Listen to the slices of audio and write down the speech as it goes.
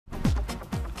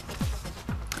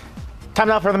Time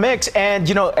now for the mix, and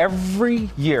you know, every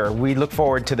year we look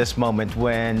forward to this moment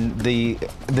when the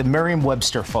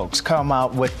Merriam-Webster folks come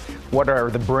out with what are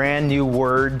the brand new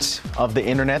words of the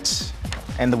internets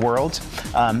and the world.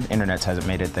 Internet hasn't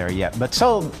made it there yet, but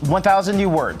so 1,000 new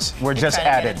words were just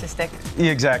added. To stick.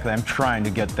 Yeah, exactly, I'm trying to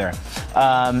get there.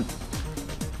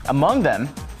 Among them,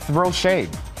 throw shade.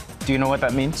 Do you know what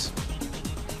that means?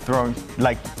 Throwing,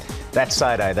 like, that's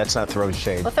side-eye, that's not throwing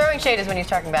shade. Well, throwing shade is when you're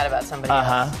talking bad about somebody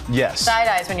else. Yes.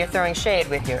 Side-eye is when you're throwing shade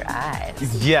with your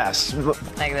eyes. Yes.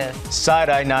 Like this.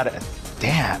 Side-eye, not a...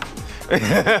 Damn. Very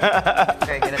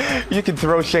good at that. You can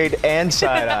throw shade and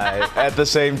side-eye at the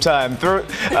same time.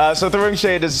 So throwing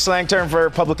shade is a slang term for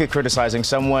publicly criticizing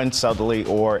someone subtly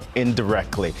or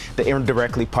indirectly. The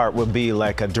indirectly part would be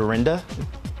like a Dorinda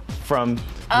from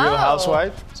Real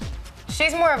Housewives.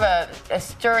 She's more of a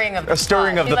stirring of the pot. A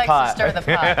stirring of the pot. She likes to stir the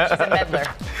pot. She's a meddler.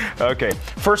 Okay.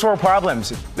 First world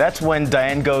problems. That's when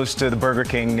Diane goes to the Burger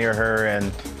King near her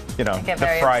and, you know, the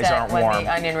fries aren't warm. When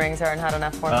the onion rings aren't hot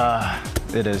enough for me.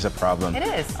 It is a problem. It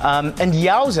is. And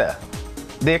yowza.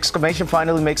 The exclamation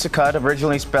finally makes a cut.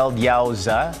 Originally spelled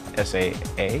yowza,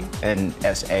 S-A-A, and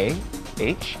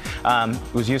S-A-H.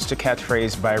 Was used to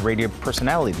catchphrase by radio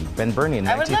personality Ben Burney in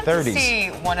the 1930s. I would love to see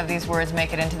one of these words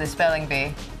make it into the spelling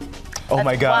bee. Oh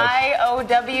my God.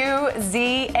 Y-O-W-Z-A,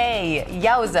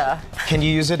 yowza. Can you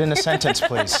use it in a sentence,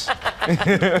 please? All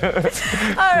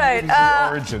right. The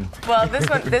origin. Well,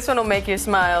 this one will make you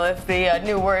smile if the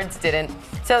new words didn't.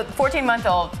 So,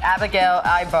 14-month-old Abigail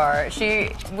Ibar,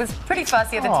 she was pretty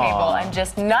fussy at the table, and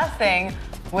just nothing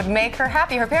would make her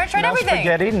happy. Her parents tried everything.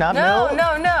 Spaghetti, not milk?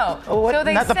 No. Oh, what? So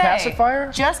they not the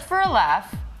pacifier? Just for a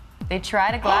laugh, they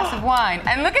tried a glass of wine,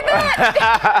 and look at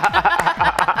that!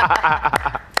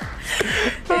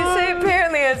 They say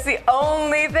apparently it's the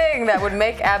only thing that would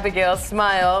make Abigail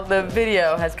smile. The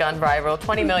video has gone viral,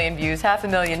 20 million views,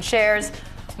 500,000 shares.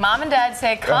 Mom and Dad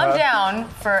say calm down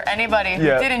for anybody who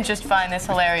didn't just find this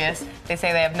hilarious. They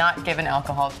say they have not given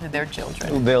alcohol to their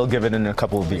children. They'll give it in a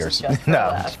couple of years.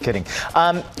 No, just kidding.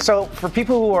 So for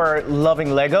people who are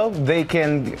loving Lego, they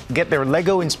can get their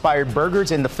Lego-inspired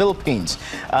burgers in the Philippines.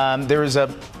 There is a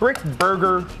brick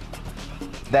burger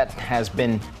that has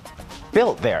been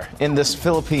built there in this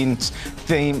Philippines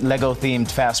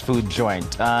Lego-themed fast food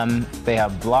joint. They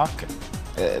have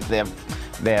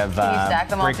They have Can you stack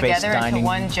them all together into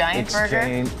one giant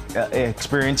burger?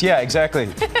 Experience, yeah, exactly.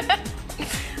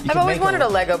 I've always wanted a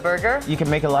Lego burger. You can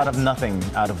make a lot of nothing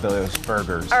out of those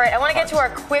burgers. All right, I want to get to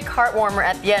our quick heart warmer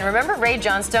at the end. Remember Ray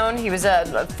Johnstone? He was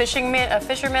a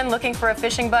fisherman looking for a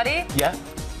fishing buddy? Yeah.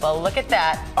 Well, look at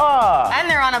that. And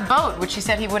they're on a boat, which he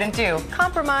said he wouldn't do.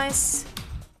 Compromise.